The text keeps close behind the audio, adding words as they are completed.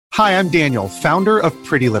Hi, I'm Daniel, founder of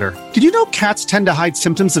Pretty Litter. Did you know cats tend to hide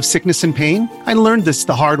symptoms of sickness and pain? I learned this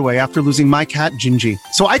the hard way after losing my cat, Gingy.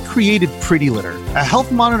 So I created Pretty Litter, a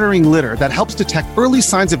health monitoring litter that helps detect early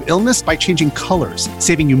signs of illness by changing colors,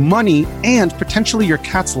 saving you money and potentially your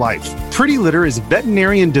cat's life. Pretty Litter is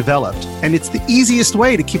veterinarian developed, and it's the easiest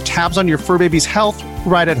way to keep tabs on your fur baby's health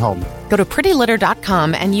right at home. Go to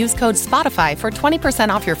prettylitter.com and use code SPOTIFY for 20%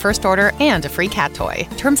 off your first order and a free cat toy.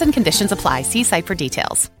 Terms and conditions apply. See site for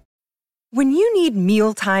details. When you need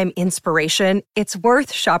mealtime inspiration, it's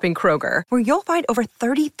worth shopping Kroger, where you'll find over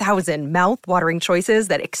 30,000 mouth-watering choices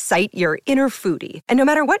that excite your inner foodie. And no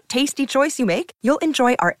matter what tasty choice you make, you'll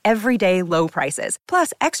enjoy our everyday low prices,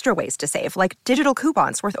 plus extra ways to save, like digital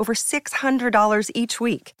coupons worth over $600 each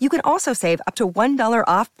week. You can also save up to $1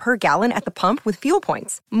 off per gallon at the pump with fuel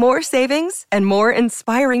points. More savings and more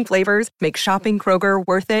inspiring flavors make shopping Kroger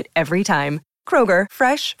worth it every time. Kroger,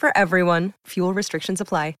 fresh for everyone. Fuel restrictions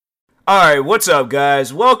apply. Alright, what's up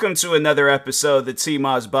guys? Welcome to another episode of the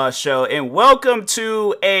T-Moz Boss Show, and welcome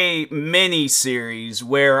to a mini-series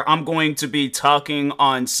where I'm going to be talking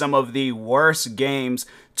on some of the worst games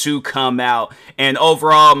to come out, and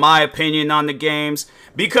overall my opinion on the games,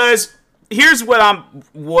 because here's what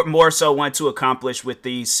more so want to accomplish with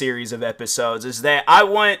these series of episodes is that I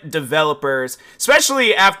want developers,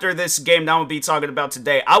 especially after this game that I'm going to be talking about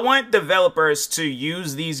today, I want developers to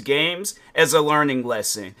use these games as a learning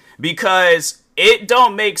lesson, because it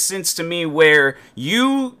don't make sense to me where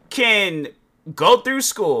you can go through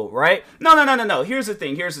school, right? No. Here's the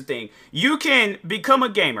thing. You can become a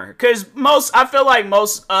gamer, because I feel like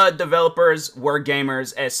most developers were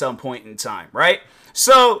gamers at some point in time, right?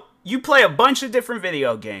 So you play a bunch of different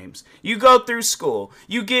video games. You go through school.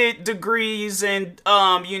 You get degrees and,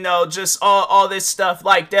 just all this stuff.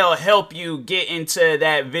 Like, they'll help you get into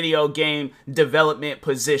that video game development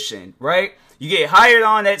position, right? You get hired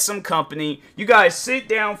on at some company. You guys sit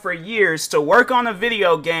down for years to work on a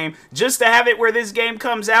video game just to have it where this game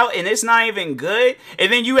comes out and it's not even good.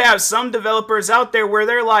 And then you have some developers out there where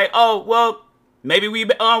they're like, oh, well, maybe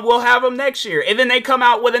we'll have them next year. And then they come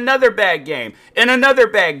out with another bad game, and another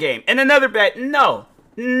bad game, and another bad... No.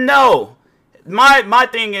 My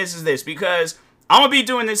thing is this, because I'm going to be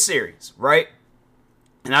doing this series, right?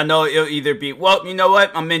 And I know it'll either be... Well, you know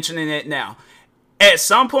what? I'm mentioning it now. At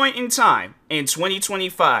some point in time, in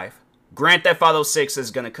 2025, Grand Theft Auto 6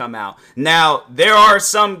 is going to come out. Now, there are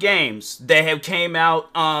some games that have came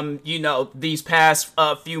out, these past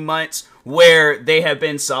few months where they have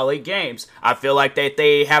been solid games. I feel like that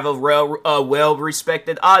they have a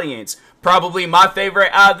well-respected audience. Probably my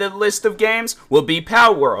favorite out of the list of games will be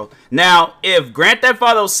Power World. Now, if Grand Theft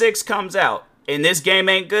Auto 6 comes out and this game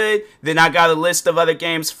ain't good, then I got a list of other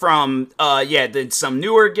games from, some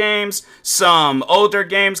newer games, some older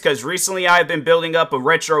games, because recently I've been building up a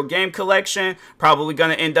retro game collection. Probably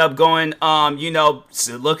going to end up going,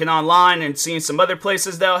 looking online and seeing some other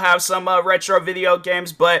places that'll have some retro video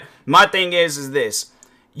games. But my thing is this.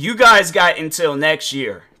 You guys got until next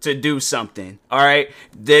year to do something, all right?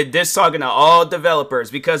 This talking to all developers,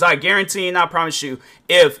 because I guarantee and I promise you,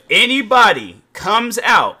 if anybody comes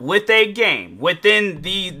out with a game within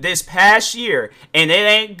this past year and it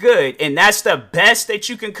ain't good, and that's the best that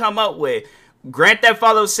you can come up with, Grand Theft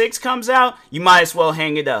Auto 6 comes out, you might as well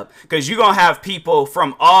hang it up, because you're going to have people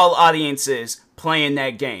from all audiences playing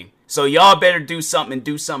that game. So y'all better do something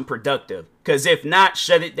productive, because if not,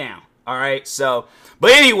 shut it down, all right? So...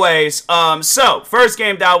 But anyways, so first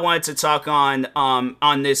game that I wanted to talk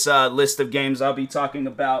on this list of games I'll be talking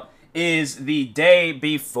about is The Day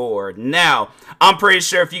Before. Now, I'm pretty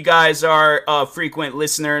sure if you guys are frequent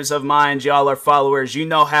listeners of mine, y'all are followers, you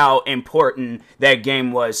know how important that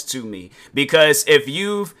game was to me. Because if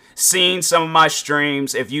you've seen some of my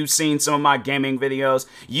streams, if you've seen some of my gaming videos,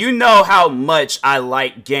 you know how much I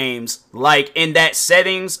like games like in that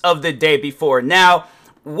settings of The Day Before. Now,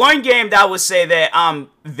 one game that I would say that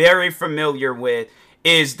I'm very familiar with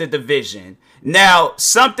is The Division. Now,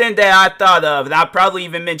 something that I thought of, and I probably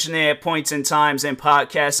even mentioned it at points in times in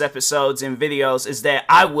podcast episodes and videos, is that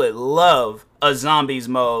I would love a zombies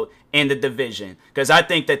mode in The Division, because I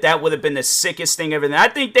think that would have been the sickest thing ever. And I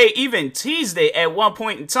think they even teased it at one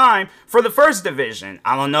point in time for the first Division.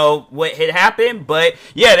 I don't know what had happened, but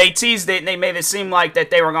yeah, they teased it and they made it seem like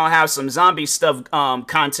that they were going to have some zombie stuff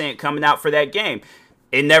content coming out for that game.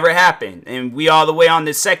 It never happened, and we all the way on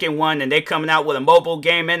the second one, and they coming out with a mobile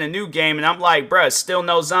game and a new game, and I'm like, bruh, still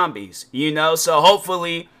no zombies, so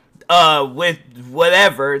hopefully, with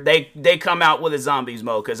whatever, they come out with a zombies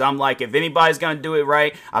mode, because I'm like, if anybody's gonna do it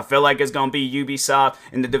right, I feel like it's gonna be Ubisoft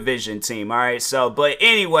and the Division team, alright, but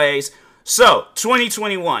anyways, so,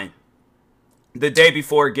 2021, the day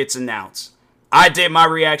before it gets announced. I did my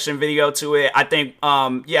reaction video to it. I think,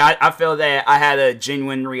 I feel that I had a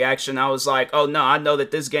genuine reaction. I was like, oh no, I know that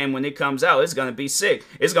this game, when it comes out, it's going to be sick.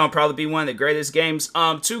 It's going to probably be one of the greatest games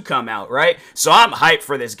to come out, right? So I'm hyped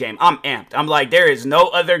for this game. I'm amped. I'm like, there is no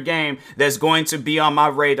other game that's going to be on my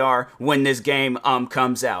radar when this game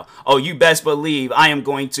comes out. Oh, you best believe I am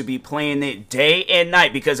going to be playing it day and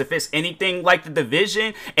night, because if it's anything like The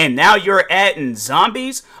Division and now you're adding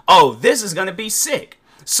zombies, oh, this is going to be sick.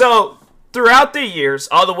 So throughout the years,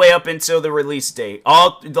 all the way up until the release date,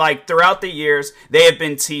 throughout the years, they have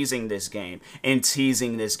been teasing this game,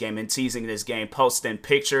 posting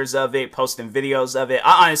pictures of it, posting videos of it.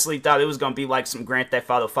 I honestly thought it was going to be like some Grand Theft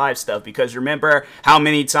Auto 5 stuff, because remember how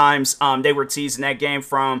many times they were teasing that game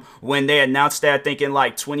from when they announced that, I think in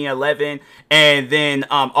like 2011, and then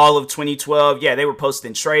all of 2012, they were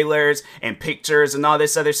posting trailers and pictures and all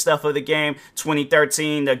this other stuff of the game.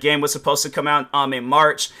 2013, the game was supposed to come out in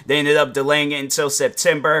March. They ended up delaying it until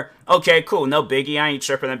September. Okay, cool, no biggie, I ain't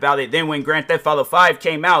tripping about it. Then when Grand Theft Auto 5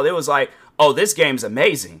 came out, it was like, oh, this game's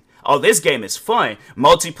amazing. Oh, this game is fun.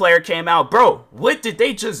 Multiplayer came out. Bro, what did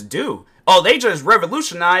they just do? Oh, they just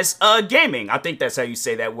revolutionized gaming. I think that's how you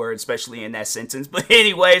say that word, especially in that sentence. But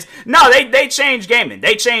anyways, no, they changed gaming.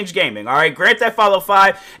 They changed gaming, all right? Grand Theft Auto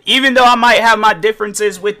 5, even though I might have my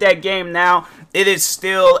differences with that game now, it is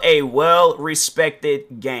still a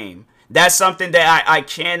well-respected game. That's something that I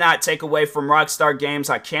cannot take away from Rockstar Games.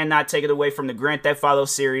 I cannot take it away from the Grand Theft Auto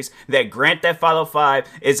series, that Grand Theft Auto 5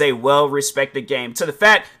 is a well-respected game. To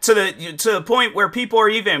the point where people are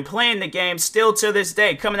even playing the game still to this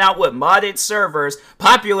day, coming out with modded servers,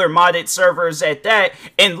 popular modded servers at that,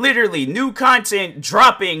 and literally new content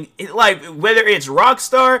dropping, like whether it's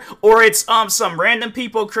Rockstar or it's some random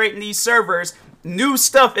people creating these servers. New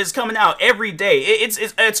stuff is coming out every day.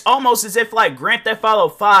 It's almost as if like Grand Theft Auto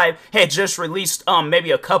 5 had just released maybe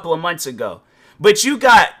a couple of months ago. But you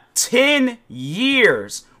got 10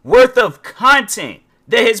 years worth of content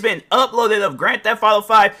that has been uploaded of Grand Theft Auto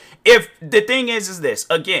 5. If the thing is this,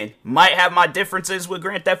 again, might have my differences with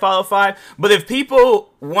Grand Theft Auto 5, but if people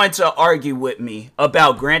want to argue with me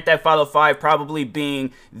about Grand Theft Auto 5 probably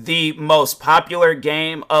being the most popular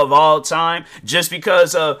game of all time, just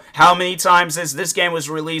because of how many times this game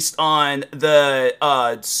was released on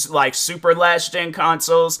the super last gen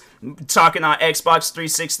consoles, talking on Xbox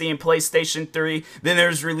 360 and PlayStation 3, then it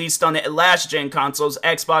was released on the last gen consoles,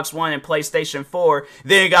 Xbox One and PlayStation 4,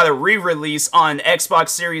 then it got a re-release on Xbox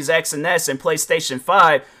Series X and S and PlayStation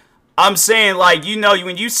 5. I'm saying, like, you know,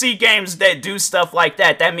 when you see games that do stuff like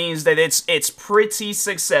that, that means that it's pretty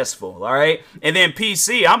successful, all right? And then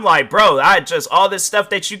PC, I'm like, bro, all this stuff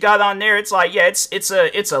that you got on there, it's like, yeah, it's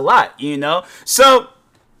a lot, you know? So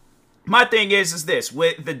my thing is this,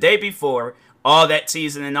 with the day before, all that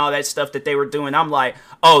teasing and all that stuff that they were doing, I'm like,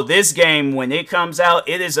 oh, this game, when it comes out,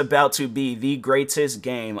 it is about to be the greatest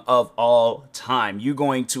game of all time. You're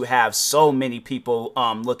going to have so many people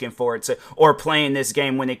looking forward to or playing this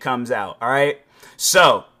game when it comes out, all right?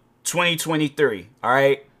 So, 2023, all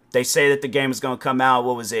right? They say that the game is going to come out,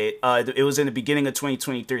 what was it? It was in the beginning of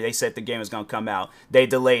 2023. They said the game was going to come out. They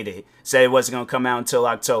delayed it. Said it wasn't going to come out until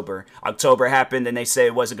October. October happened, and they said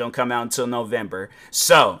it wasn't going to come out until November.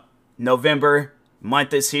 So, November,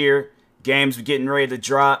 month is here. Games getting ready to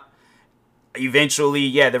drop. Eventually,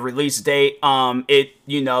 the release date,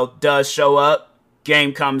 it, does show up.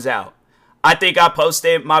 Game comes out. I think I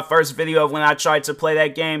posted my first video of when I tried to play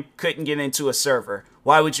that game. Couldn't get into a server.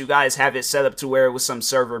 Why would you guys have it set up to where it was some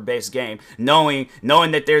server-based game, knowing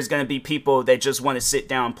that there's going to be people that just want to sit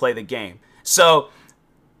down and play the game? So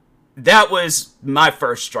that was my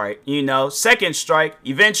first strike, Second strike,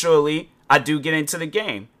 eventually, I do get into the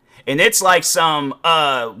game. And it's like some,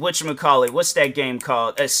 whatchamacallit, what's that game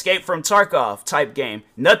called? Escape from Tarkov type game.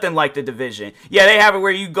 Nothing like The Division. Yeah, they have it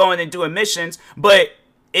where you go in and doing missions, but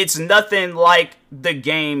it's nothing like the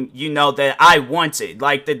game, that I wanted,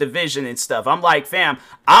 like The Division and stuff. I'm like, fam,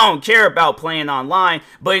 I don't care about playing online,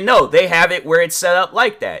 but no, they have it where it's set up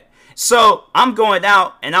like that. So I'm going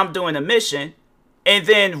out and I'm doing a mission, and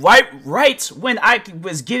then right when I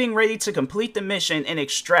was getting ready to complete the mission and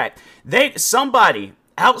extract, somebody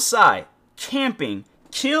outside camping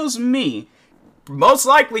kills me, most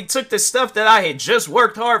likely took the stuff that I had just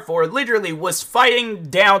worked hard for, literally was fighting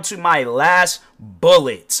down to my last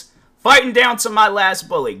bullet,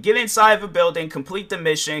 get inside of a building, complete the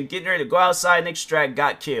mission, getting ready to go outside and extract,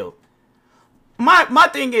 got killed. my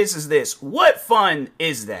thing is this: what fun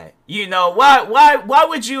is that? You know, why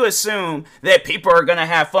would you assume that people are gonna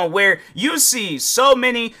have fun where you see so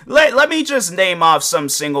many? Let me just name off some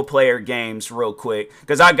single player games real quick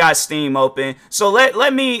because I got Steam open. So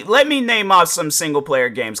let me name off some single player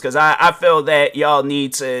games because I feel that y'all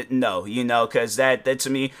need to know, you know, because that to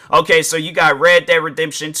me, okay. So you got Red Dead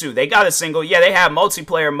Redemption 2. They got a single, yeah, they have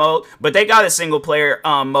multiplayer mode, but they got a single player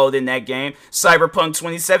mode in that game. Cyberpunk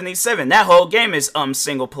 2077. That whole game is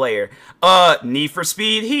single player. Need for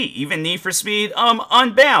Speed Heat. Even Need for Speed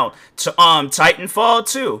Unbound, Titanfall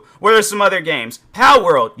 2. What are some other games? Power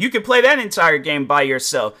World, you can play that entire game by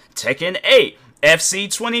yourself. Tekken 8,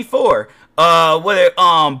 FC 24,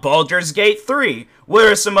 Baldur's Gate 3. What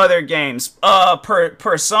are some other games?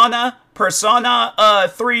 Persona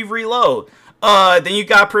 3 Reload. Then you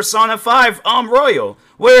got Persona 5 Royal.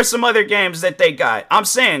 What are some other games that they got? I'm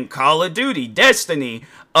saying Call of Duty, Destiny,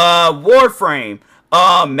 Warframe,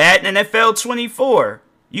 Madden NFL 24.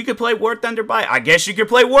 You could play War Thunder I guess you could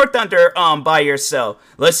play War Thunder by yourself.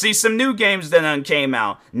 Let's see some new games that came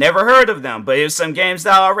out. Never heard of them, but it's some games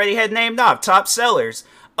that I already had named off. Top sellers.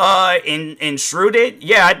 Enshrouded.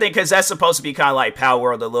 Yeah, I think because that's supposed to be kind of like Power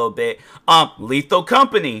World a little bit. Lethal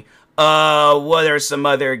Company. What are some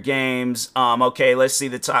other games? Okay, let's see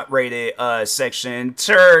the top rated section.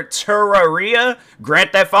 Terraria,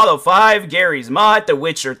 Grand Theft Auto 5, Gary's Mod, The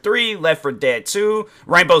Witcher 3, Left 4 Dead 2,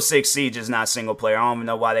 Rainbow Six Siege is not single player. I don't even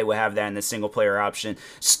know why they would have that in the single player option.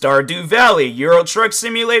 Stardew Valley, Euro Truck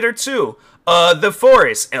Simulator 2, The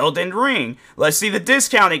Forest, Elden Ring. Let's see the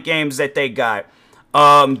discounted games that they got.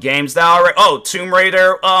 Games that already, Tomb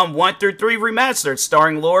Raider 1 through 3 remastered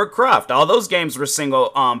starring Lara Croft. All those games were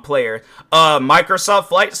single player. Microsoft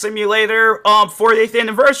Flight Simulator 40th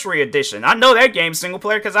Anniversary Edition. I know that game's single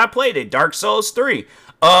player because I played it. Dark Souls 3.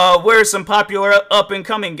 Where are some popular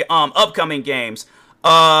upcoming games?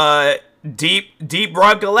 Deep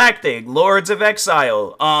Rock Galactic, Lords of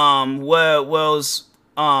Exile. Hold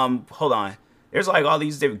on. There's like all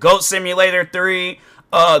these different Goat Simulator 3.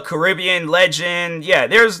 Caribbean Legend. Yeah,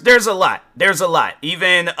 there's a lot.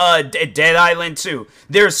 Even Dead Island 2.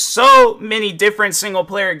 There's so many different single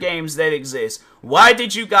player games that exist. Why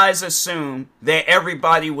did you guys assume that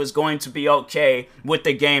everybody was going to be okay with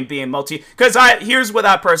the game being multi? Because here's what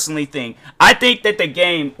I personally think. I think that the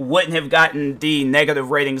game wouldn't have gotten the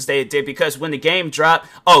negative ratings that it did because when the game dropped,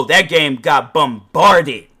 that game got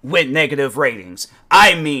bombarded with negative ratings.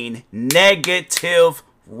 I mean, negative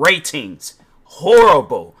ratings.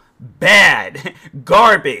 Horrible, bad,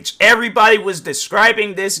 garbage. Everybody was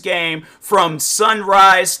describing this game from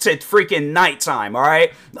sunrise to freaking nighttime,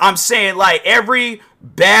 alright? I'm saying like every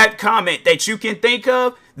bad comment that you can think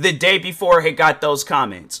of the day before it got those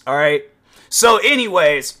comments, alright? So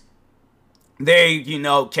anyways, they,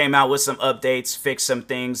 came out with some updates, fixed some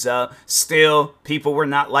things up. Still, people were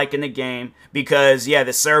not liking the game because,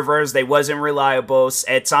 the servers, they wasn't reliable.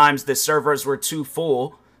 At times, the servers were too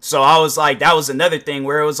full. So I was like, that was another thing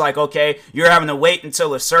where it was like, okay, you're having to wait until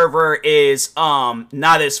the server is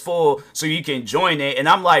not as full so you can join it. And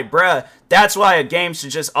I'm like, bruh, that's why a game should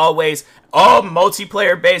just always, all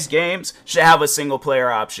multiplayer-based games should have a single-player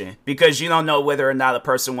option. Because you don't know whether or not a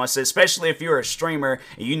person wants it, especially if you're a streamer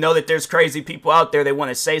and you know that there's crazy people out there that want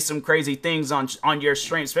to say some crazy things on your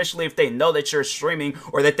stream, especially if they know that you're streaming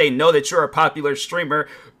or that they know that you're a popular streamer.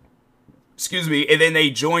 And then they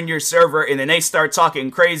join your server and then they start talking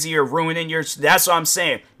crazy or ruining that's what I'm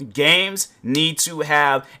saying. Games need to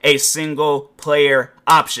have a single player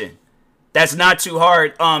option. That's not too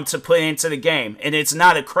hard to put into the game. And it's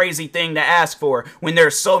not a crazy thing to ask for when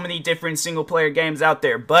there's so many different single player games out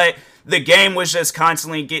there. But the game was just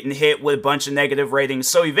constantly getting hit with a bunch of negative ratings.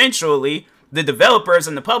 So eventually the developers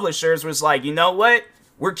and the publishers was like, you know what?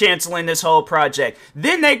 We're canceling this whole project.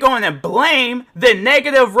 Then they going to blame the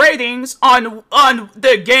negative ratings on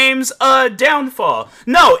the game's downfall.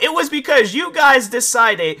 No, it was because you guys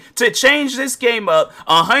decided to change this game up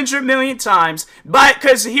 100 million times.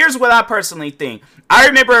 Because here's what I personally think. I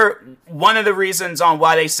remember one of the reasons on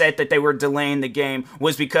why they said that they were delaying the game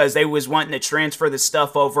was because they was wanting to transfer the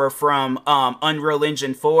stuff over from Unreal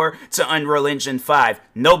Engine 4 to Unreal Engine 5.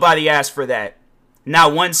 Nobody asked for that.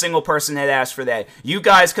 Not one single person had asked for that. You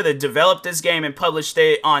guys could have developed this game and published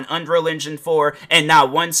it on Unreal Engine 4 and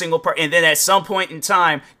not one single person. And then at some point in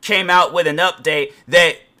time came out with an update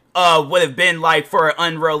that would have been like for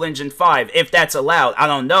Unreal Engine 5, if that's allowed. I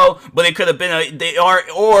don't know, but it could have been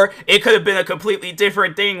or it could have been a completely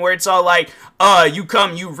different thing where it's all like,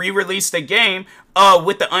 you re-release the game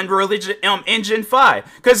with the Unreal Engine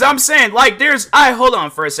 5. Because I'm saying, like, hold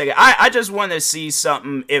on for a second. I just want to see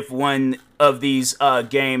something if one of these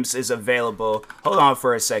games is available. Hold on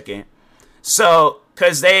for a second. So,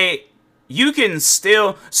 because you can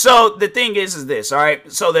still, so the thing is this, alright?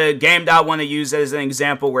 So the game that I want to use as an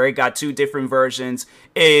example where it got 2 different versions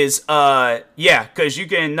is, because you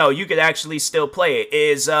could actually still play it,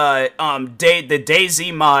 is, the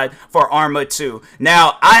DayZ mod for Arma 2.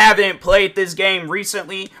 Now, I haven't played this game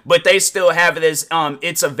recently, but they still have it as,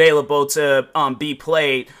 it's available to, be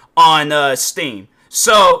played on, Steam.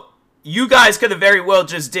 So, you guys could have very well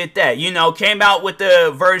just did that, came out with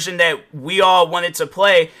the version that we all wanted to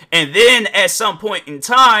play, and then at some point in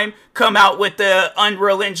time, come out with the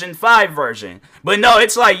Unreal Engine 5 version. But no,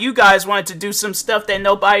 it's like you guys wanted to do some stuff that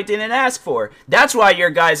nobody didn't ask for. That's why your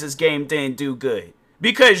guys' game didn't do good.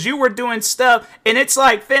 Because you were doing stuff, and it's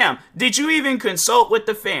like, fam, did you even consult with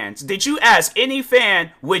the fans? Did you ask any fan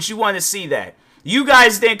would you want to see that? You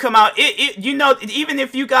guys didn't come out, even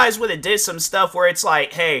if you guys would have did some stuff where it's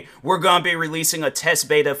like, hey, we're going to be releasing a test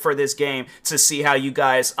beta for this game to see how you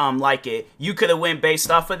guys like it, you could have went based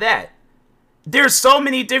off of that. There's so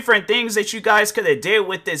many different things that you guys could have did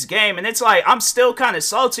with this game, and it's like, I'm still kind of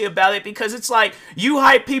salty about it because it's like, you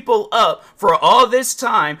hype people up for all this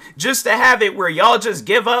time just to have it where y'all just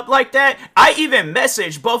give up like that. I even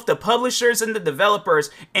messaged both the publishers and the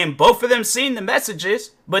developers, and both of them seen the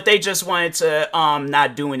messages, but they just wanted to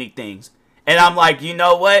not do anything. And I'm like, you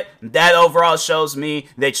know what? That overall shows me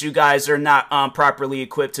that you guys are not properly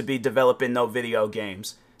equipped to be developing no video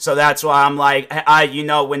games. So that's why I'm like,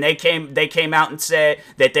 when they came out and said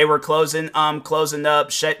that they were closing up,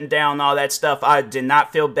 shutting down, all that stuff, I did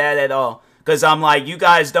not feel bad at all. Because I'm like, you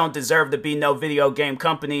guys don't deserve to be no video game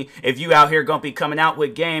company if you out here gonna be coming out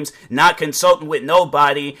with games, not consulting with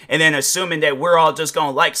nobody, and then assuming that we're all just gonna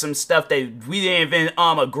like some stuff that we didn't even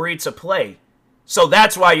agree to play. So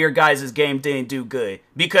that's why your guys' game didn't do good.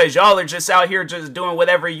 Because y'all are just out here just doing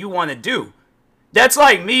whatever you want to do. That's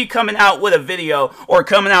like me coming out with a video or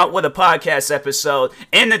coming out with a podcast episode.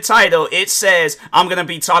 In the title, it says I'm going to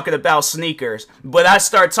be talking about sneakers. But I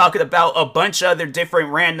start talking about a bunch of other different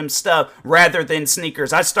random stuff rather than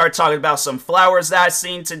sneakers. I start talking about some flowers that I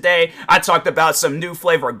seen today. I talked about some new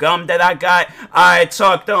flavor gum that I got. I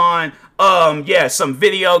talked on some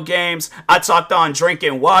video games. I talked on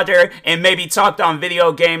drinking water and maybe talked on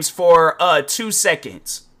video games for 2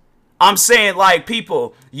 seconds. I'm saying, like,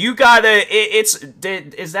 people, you gotta,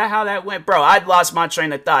 is that how that went? Bro, I lost my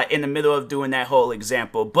train of thought in the middle of doing that whole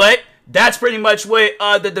example. But that's pretty much what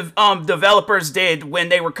the developers did when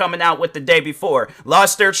they were coming out with the day before.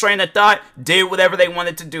 Lost their train of thought, did whatever they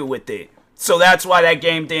wanted to do with it. So that's why that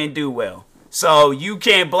game didn't do well. So you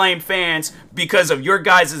can't blame fans because of your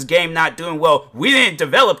guys' game not doing well. We didn't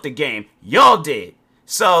develop the game. Y'all did.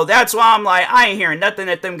 So that's why I'm like, I ain't hearing nothing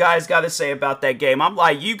that them guys got to say about that game. I'm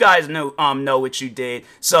like, you guys know what you did.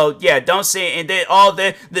 So yeah, don't say it. And then all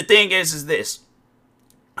the thing is this.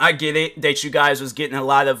 I get it that you guys was getting a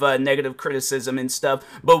lot of negative criticism and stuff,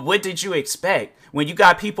 but what did you expect when you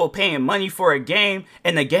got people paying money for a game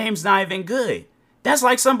and the game's not even good? That's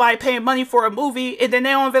like somebody paying money for a movie and then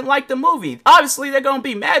they don't even like the movie. Obviously, they're gonna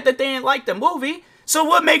be mad that they didn't like the movie. So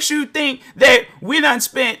what makes you think that we done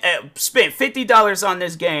spent $50 on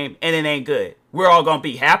this game and it ain't good? We're all going to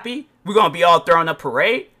be happy? We're going to be all throwing a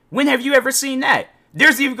parade? When have you ever seen that?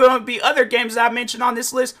 There's even going to be other games that I mentioned on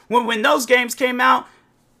this list. When those games came out,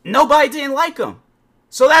 nobody didn't like them.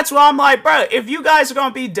 So that's why I'm like, bro, if you guys are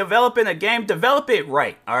going to be developing a game, develop it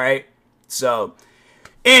right, all right? So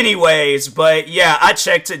anyways, but yeah, I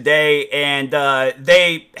checked today and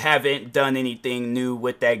they haven't done anything new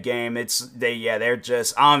with that game. They're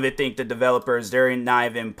just, I don't even think the developers, they're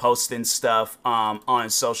not even posting stuff on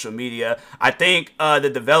social media. I think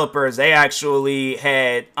the developers, they actually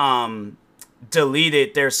had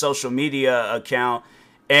deleted their social media account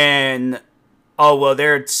and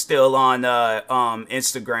they're still on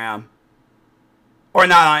Instagram. Or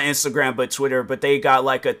not on Instagram, but Twitter. But they got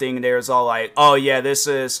like a thing there. It's all like, oh yeah, this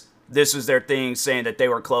is their thing saying that they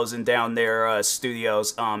were closing down their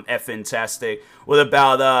studios. Fantastic. What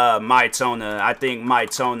about Mytona? I think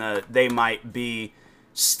Mytona, they might be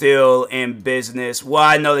still in business. Well,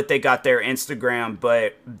 I know that they got their Instagram,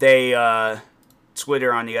 but they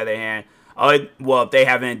Twitter on the other hand.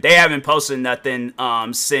 They haven't posted nothing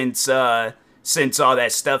since since all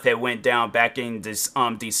that stuff had went down back in this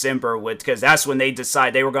December, because that's when they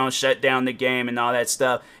decided they were going to shut down the game and all that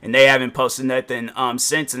stuff, and they haven't posted nothing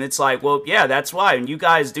since. And it's like, well, yeah, that's why. And you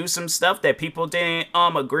guys do some stuff that people didn't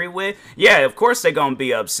agree with, yeah, of course they're going to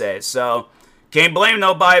be upset. So can't blame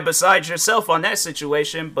nobody besides yourself on that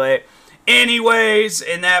situation. But anyways,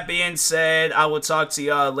 and that being said, I will talk to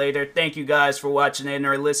y'all later. Thank you guys for watching and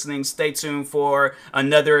or listening. Stay tuned for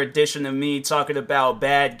another edition of me talking about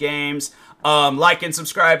bad games. Like and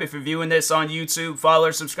subscribe if you're viewing this on YouTube. Follow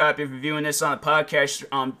or subscribe if you're viewing this on a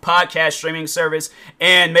podcast streaming service.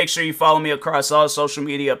 And make sure you follow me across all social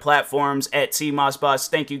media platforms at TMossBoss.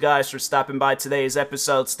 Thank you guys for stopping by today's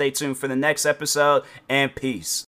episode. Stay tuned for the next episode, and peace.